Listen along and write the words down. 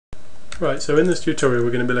Right, so in this tutorial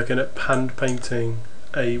we're going to be looking at hand painting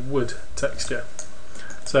a wood texture.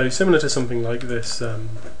 So similar to something like this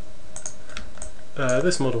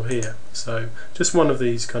this model here. So just one of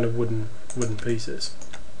these kind of wooden pieces.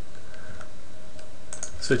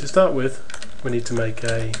 So to start with, we need to make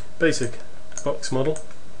a basic box model,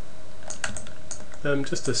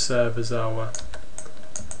 just to serve as our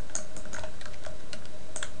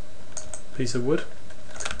piece of wood.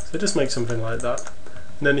 So just make something like that.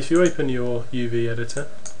 And then if you open your UV editor,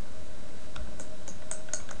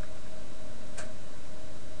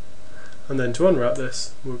 and then to unwrap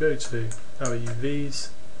this, we'll go to our UVs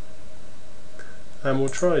and we'll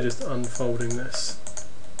try just unfolding this.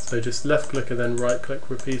 So just left click and then right click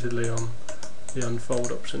repeatedly on the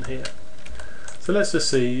unfold option here. So let's just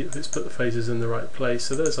see if it's put the faces in the right place.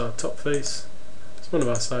 So there's our top face, it's one of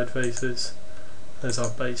our side faces, there's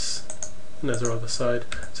our base, and there's our other side.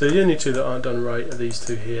 So the only two that aren't done right are these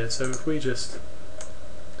two here. So if we just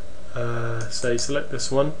say select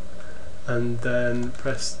this one and then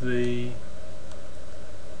press the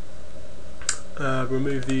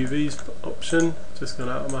remove the UVs option, just gone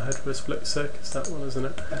out of my head for a split sec, it's that one, isn't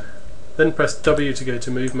it? Then press W to go to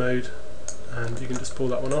move mode and you can just pull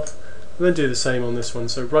that one off, and then do the same on this one.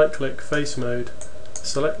 So right click face mode,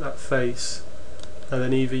 select that face, and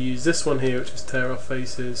then either use this one here, which is tear off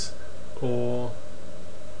faces, or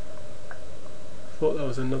I thought there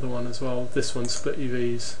was another one as well, this one, split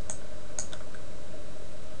UVs.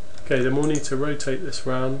 Okay, then we'll need to rotate this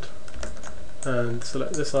round and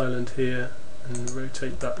select this island here and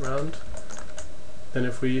rotate that round. Then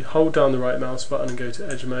if we hold down the right mouse button and go to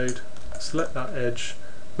edge mode, select that edge,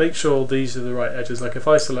 make sure these are the right edges. Like if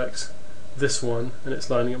I select this one and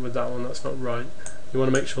it's lining up with that one, that's not right. You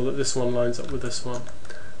want to make sure that this one lines up with this one.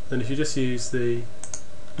 Then if you just use the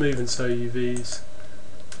move and sew UVs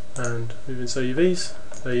and move and sew UVs,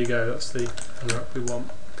 there you go, that's the unwrap we want.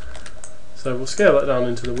 So we'll scale that down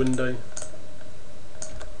into the window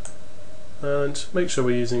and make sure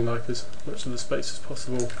we're using like as much of the space as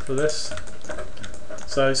possible for this.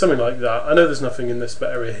 So something like that. I know there's nothing in this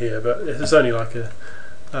area here, but it's only like a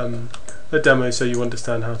demo so you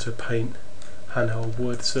understand how to paint handheld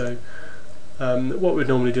wood. So what we'd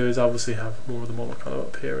normally do is obviously have more of the model kind of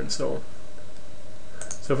up here and so on.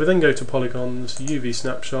 So if we then go to polygons, UV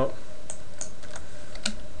snapshot,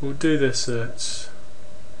 we'll do this at,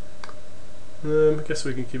 I guess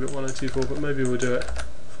we can keep it 1024, but maybe we'll do it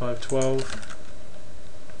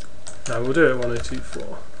 512. No, we'll do it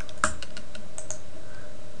 1024.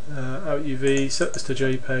 Out UV, set this to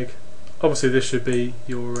JPEG. Obviously this should be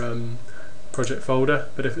your project folder,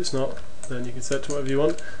 but if it's not, then you can set it to whatever you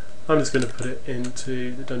want. I'm just going to put it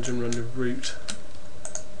into the Dungeon Runner root.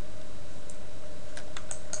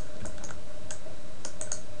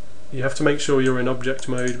 You have to make sure you're in object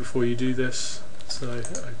mode before you do this. So,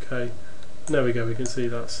 okay, there we go, we can see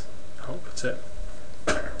that's output it.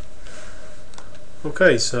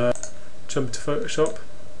 Okay, so jump into Photoshop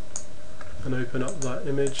and open up that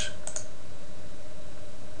image.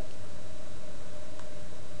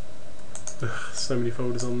 Ugh, so many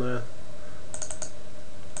folders on there.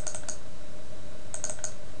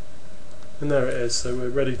 And there it is, so we're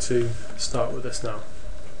ready to start with this now.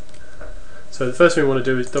 So the first thing we want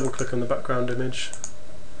to do is double click on the background image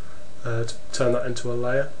to turn that into a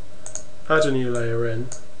layer. Add a new layer in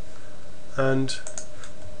and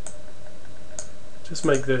just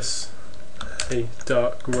make this a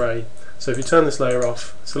dark grey. So if you turn this layer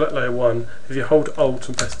off, select layer 1, if you hold Alt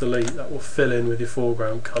and press delete, that will fill in with your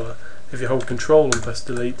foreground colour. If you hold Control and press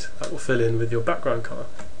delete, that will fill in with your background colour.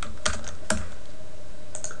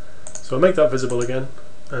 So I'll make that visible again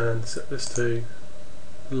and set this to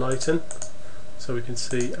lighten so we can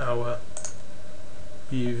see our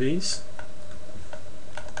UVs.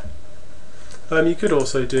 You could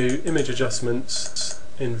also do image adjustments,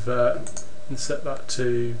 invert, and set that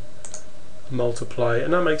to multiply,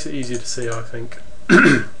 and that makes it easier to see, I think.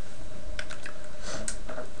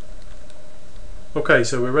 Okay,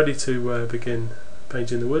 so we're ready to begin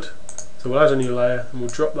painting the wood. So we'll add a new layer and we'll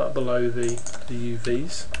drop that below the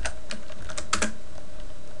UVs.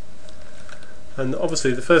 And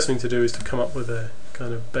obviously the first thing to do is to come up with a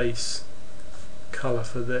kind of base colour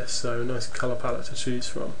for this, so a nice colour palette to choose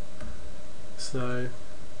from. So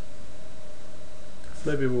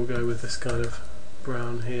maybe we'll go with this kind of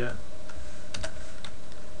brown here.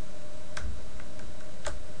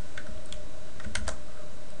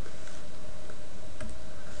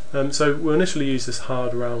 So we'll initially use this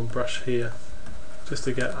hard round brush here just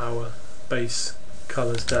to get our base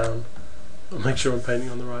colours down. I'll make sure I'm painting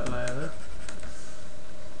on the right layer there.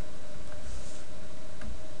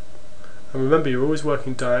 And remember, you're always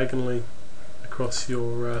working diagonally across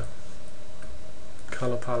your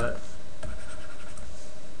colour palette.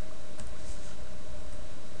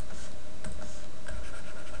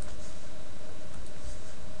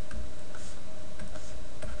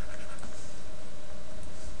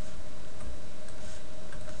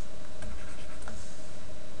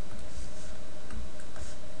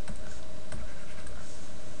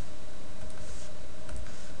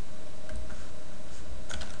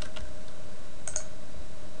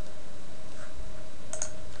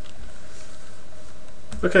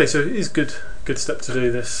 Okay, so it is good step to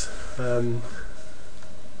do this,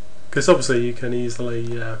 because obviously you can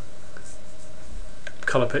easily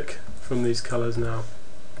colour pick from these colours now.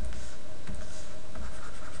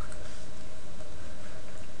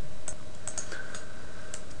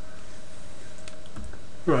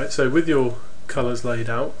 Right, so with your colours laid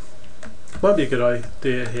out, it might be a good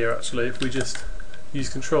idea here actually if we just use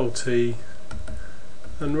Control T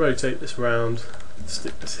and rotate this round,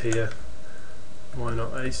 stick this here. Why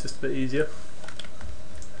not? It's just a bit easier.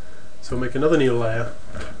 So we'll make another new layer,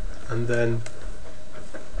 and then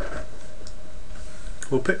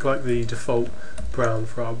we'll pick like the default brown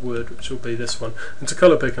for our wood, which will be this one. And to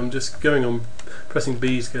colour pick, I'm just going on, pressing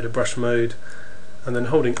B to go to brush mode, and then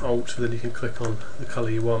holding Alt, then you can click on the colour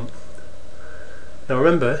you want. Now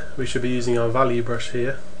remember, we should be using our Valuebrush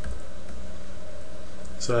here.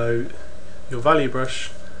 So your Valuebrush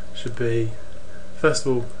should be, first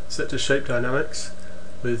of all, set to shape dynamics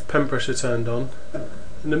with pen pressure turned on,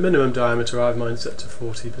 and the minimum diameter I have mine set to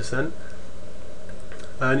 40%,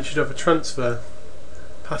 and you should have a transfer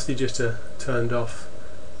opacity jitter turned off,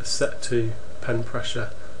 set to pen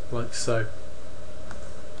pressure like so.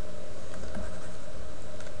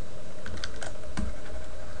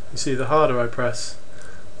 You see, the harder I press,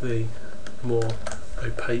 the more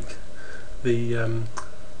opaque the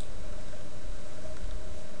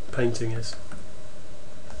painting is.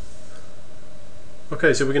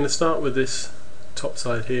 Okay, so we're going to start with this top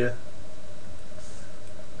side here,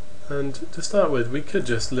 and to start with we could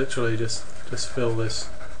just literally just fill this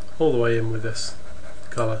all the way in with this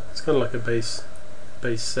colour. It's kind of like a base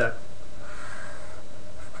set.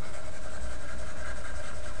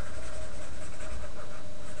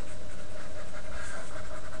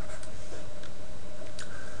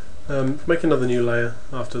 Make another new layer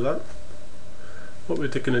after that. What we're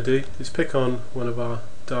going to do is pick on one of our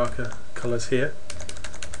darker colours here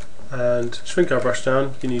and shrink our brush down.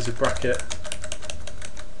 You can use a bracket,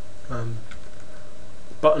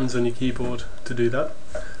 buttons on your keyboard to do that.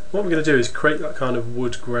 What we're going to do is create that kind of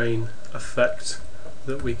wood grain effect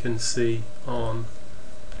that we can see on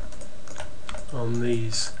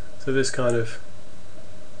these. So this kind of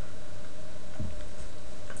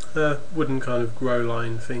wooden kind of grow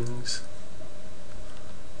line things.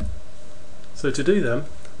 So to do them,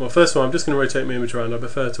 well, first of all I'm just going to rotate my image around. I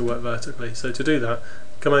prefer to work vertically. So to do that,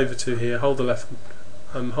 come over to here, hold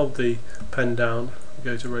the pen down,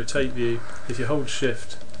 go to rotate view. If you hold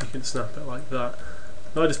shift you can snap it like that.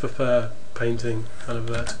 And I just prefer painting kind of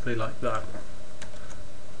vertically like that.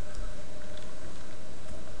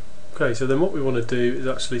 Okay, so then what we want to do is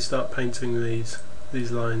actually start painting these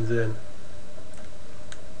lines in.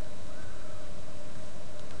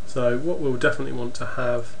 So what we'll definitely want to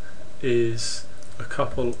have is a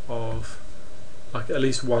couple of, like at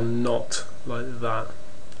least one knot like that.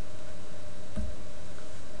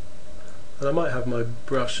 And I might have my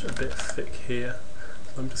brush a bit thick here,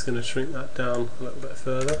 so I'm just going to shrink that down a little bit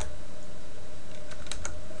further.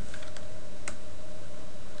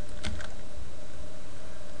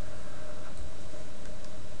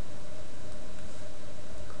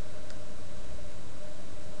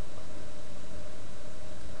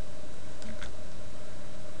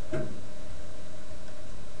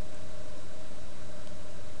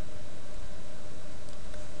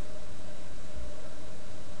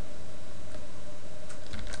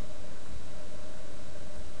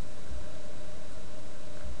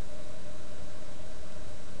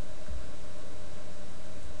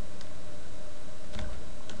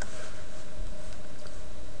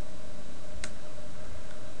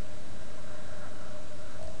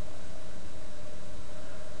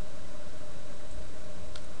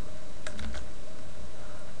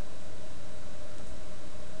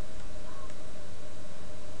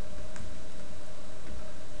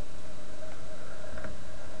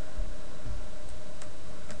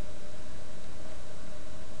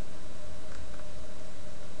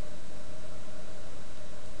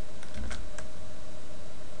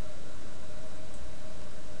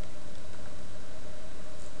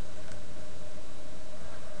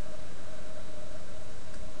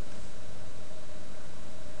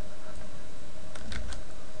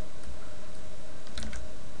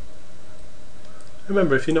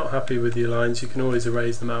 Remember, if you're not happy with your lines, you can always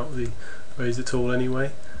erase them out with the eraser tool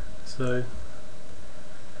anyway, so it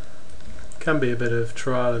can be a bit of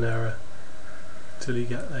trial and error till you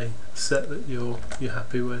get a set that you're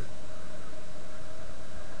happy with.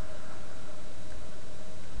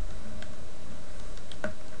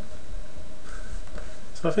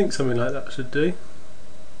 So I think something like that should do.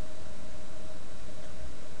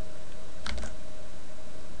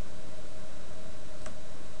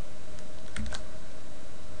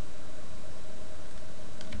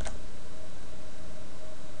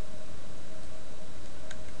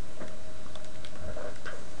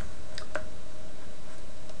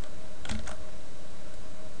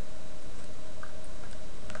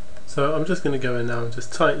 So I'm just going to go in now and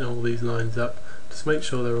just tighten all these lines up, just make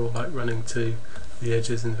sure they're all like running to the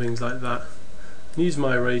edges and things like that. And use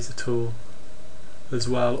my eraser tool as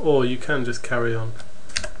well, or you can just carry on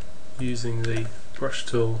using the brush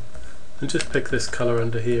tool and just pick this colour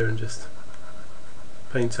under here and just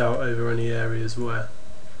paint out over any areas where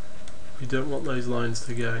you don't want those lines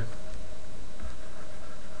to go.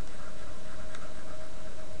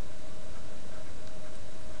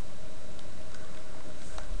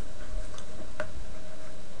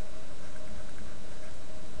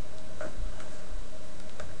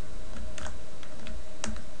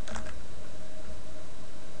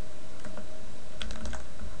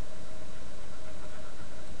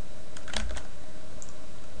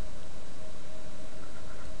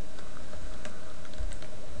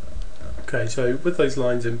 Okay, so with those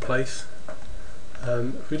lines in place,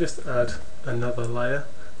 if we just add another layer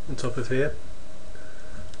on top of here,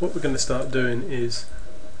 what we're going to start doing is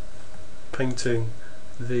painting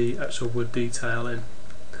the actual wood detail in.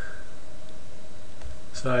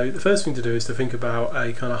 So the first thing to do is to think about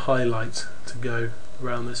a kind of highlight to go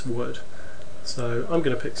around this wood. So I'm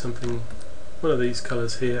going to pick something, one of these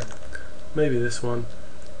colours here, maybe this one.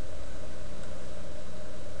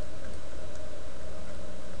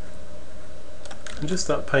 And just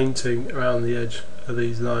start painting around the edge of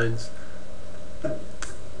these lines.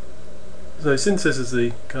 So since this is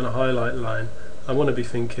the kind of highlight line, I want to be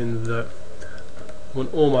thinking that I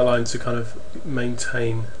want all my lines to kind of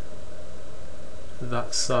maintain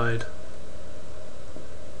that side.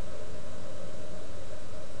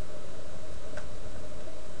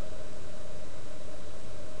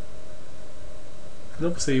 And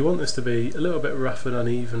obviously you want this to be a little bit rough and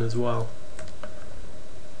uneven as well.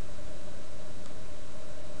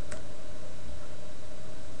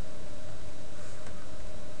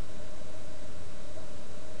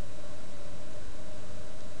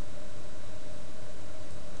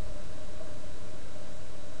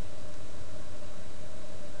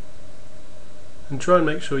 And try and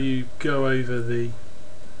make sure you go over the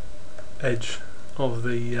edge of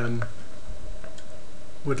the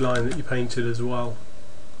wood line that you painted as well,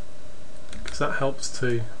 because that helps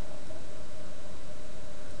to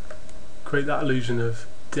create that illusion of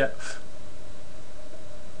depth.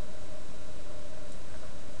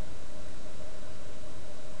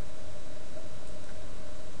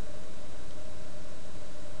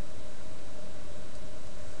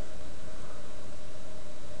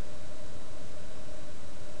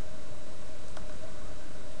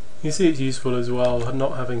 You see it's useful as well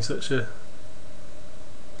not having such a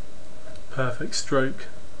perfect stroke,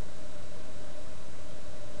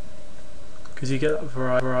 because you get that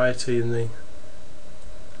variety in the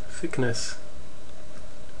thickness.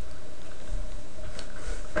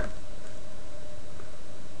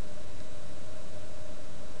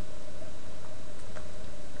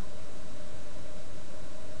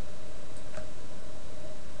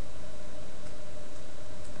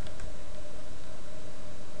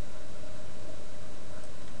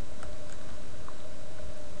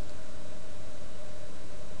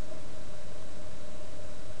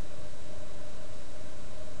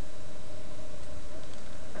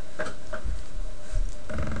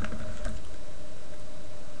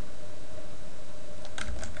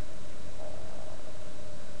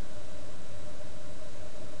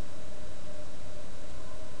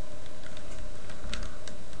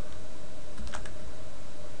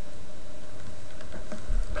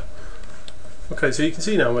 Okay, so you can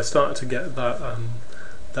see now we're starting to get that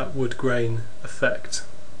that wood grain effect,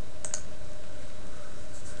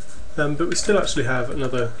 but we still actually have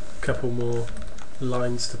another couple more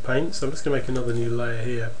lines to paint. So I'm just going to make another new layer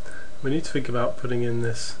here. We need to think about putting in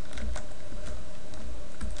this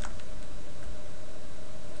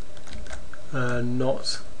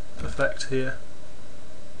knot effect here.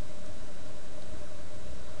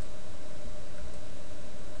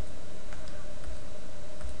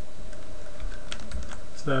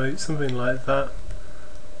 So something like that.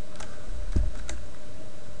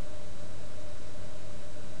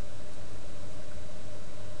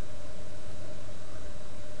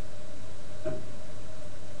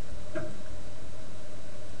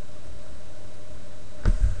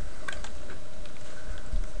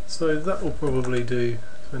 So that will probably do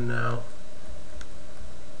for now.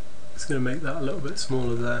 It's going to make that a little bit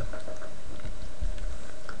smaller there.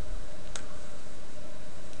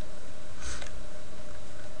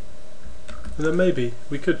 And then maybe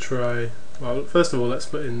we could try, well, first of all let's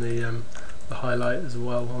put in the highlight as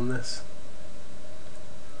well on this.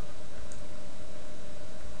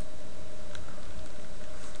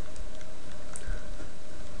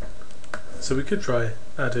 So we could try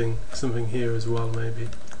adding something here as well maybe.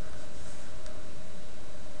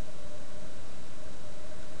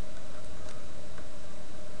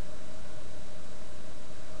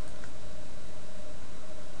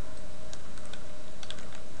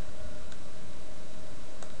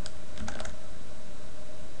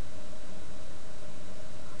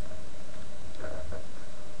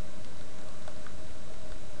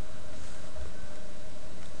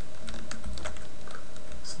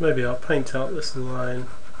 Maybe I'll paint out this line.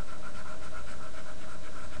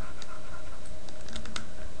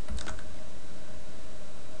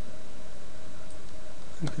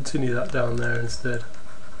 And continue that down there instead.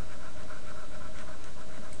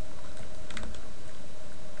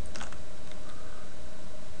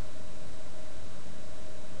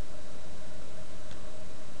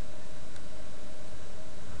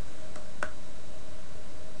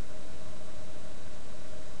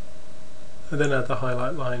 And then add the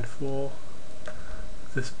highlight line for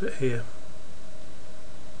this bit here.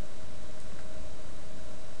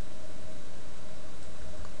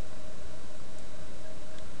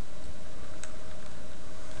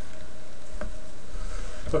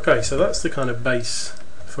 Okay, so that's the kind of base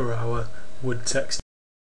for our wood text.